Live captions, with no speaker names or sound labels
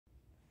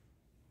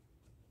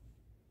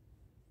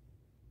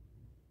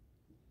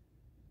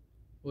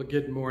Well,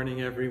 good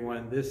morning,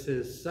 everyone. This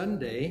is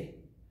Sunday,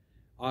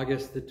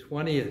 August the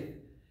 20th,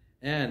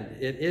 and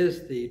it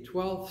is the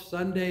 12th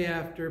Sunday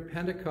after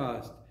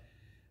Pentecost.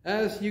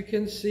 As you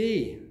can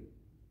see,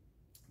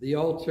 the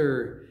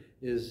altar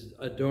is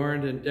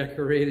adorned and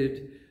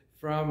decorated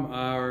from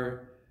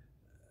our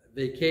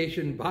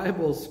vacation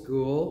Bible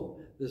school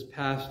this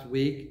past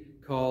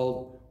week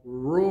called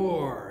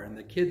Roar, and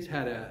the kids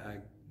had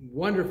a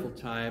wonderful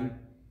time.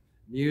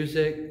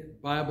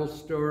 Music, Bible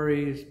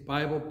stories,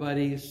 Bible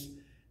buddies,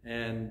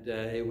 and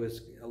it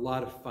was a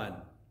lot of fun.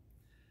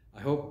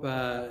 I hope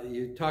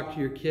you talk to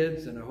your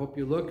kids, and I hope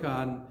you look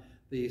on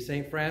the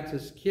St.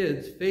 Francis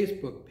Kids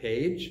Facebook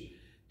page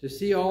to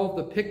see all of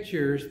the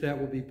pictures that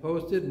will be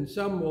posted, and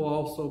some will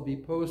also be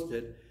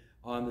posted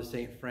on the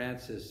St.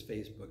 Francis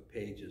Facebook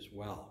page as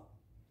well.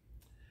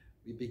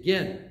 We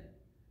begin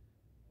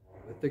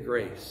with the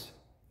grace.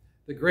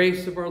 The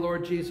grace of our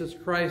Lord Jesus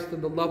Christ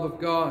and the love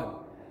of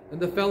God and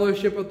the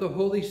fellowship of the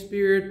Holy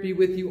Spirit be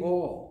with you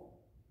all.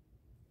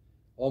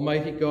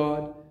 Almighty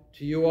God,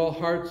 to you all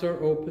hearts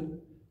are open,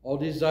 all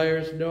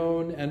desires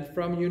known, and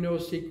from you no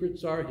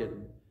secrets are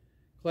hidden.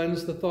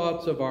 Cleanse the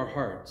thoughts of our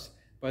hearts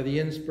by the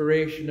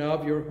inspiration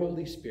of your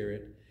Holy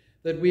Spirit,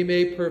 that we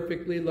may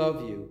perfectly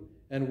love you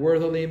and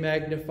worthily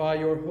magnify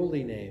your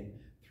holy name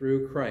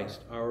through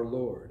Christ our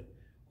Lord.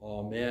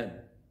 Amen.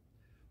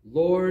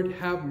 Lord,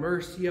 have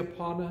mercy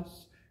upon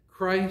us.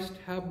 Christ,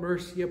 have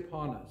mercy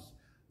upon us.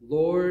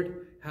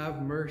 Lord,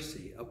 have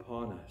mercy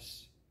upon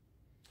us.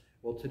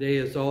 Well, today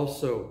is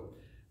also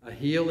a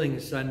healing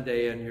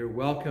Sunday, and you're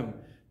welcome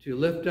to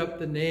lift up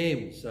the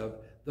names of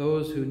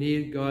those who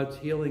need God's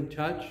healing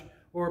touch,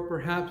 or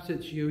perhaps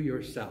it's you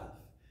yourself,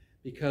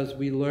 because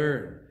we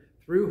learn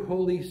through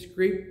Holy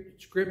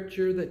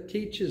Scripture that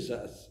teaches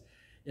us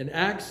in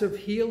acts of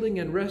healing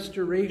and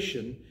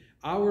restoration,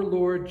 our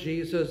Lord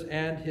Jesus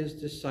and his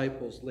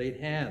disciples laid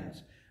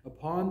hands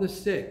upon the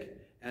sick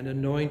and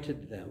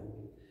anointed them.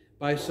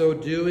 By so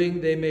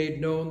doing, they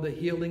made known the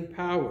healing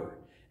power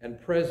and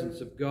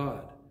presence of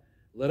God.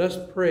 Let us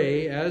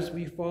pray as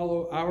we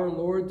follow our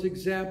Lord's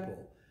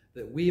example,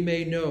 that we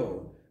may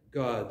know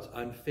God's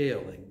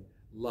unfailing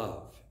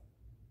love.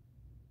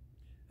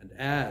 And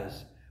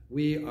as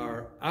we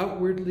are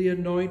outwardly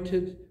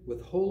anointed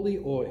with holy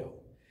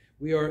oil,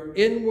 we are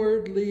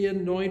inwardly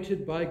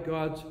anointed by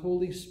God's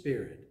Holy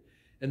Spirit.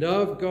 And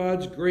of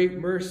God's great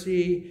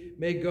mercy,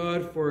 may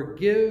God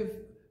forgive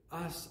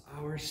us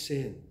our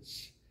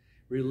sins,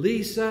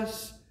 release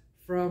us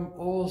from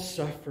all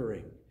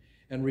suffering,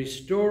 and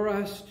restore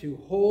us to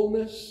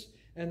wholeness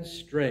and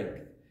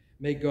strength.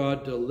 May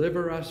God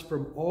deliver us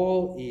from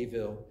all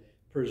evil,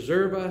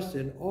 preserve us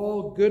in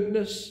all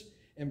goodness,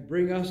 and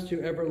bring us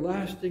to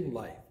everlasting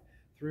life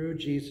through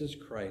Jesus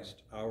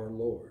Christ our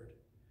Lord.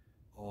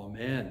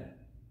 Amen.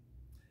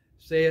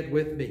 Say it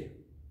with me.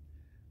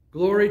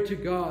 Glory to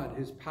God,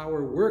 his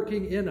power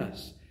working in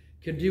us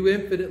can do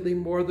infinitely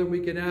more than we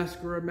can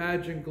ask or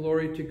imagine.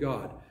 Glory to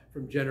God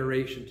from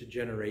generation to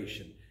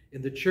generation,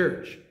 in the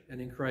church and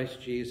in Christ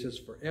Jesus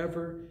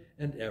forever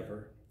and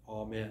ever.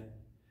 Amen.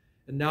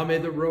 And now may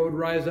the road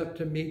rise up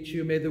to meet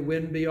you. May the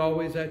wind be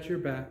always at your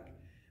back.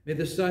 May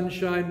the sun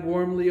shine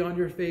warmly on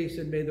your face,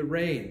 and may the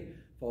rain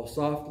fall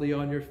softly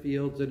on your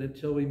fields. And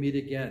until we meet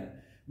again,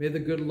 may the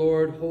good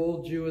Lord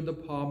hold you in the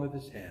palm of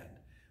his hand.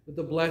 With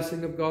the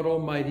blessing of God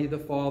Almighty, the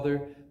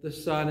Father, the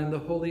Son, and the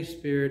Holy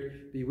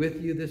Spirit be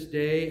with you this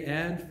day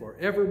and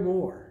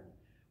forevermore.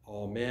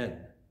 Amen.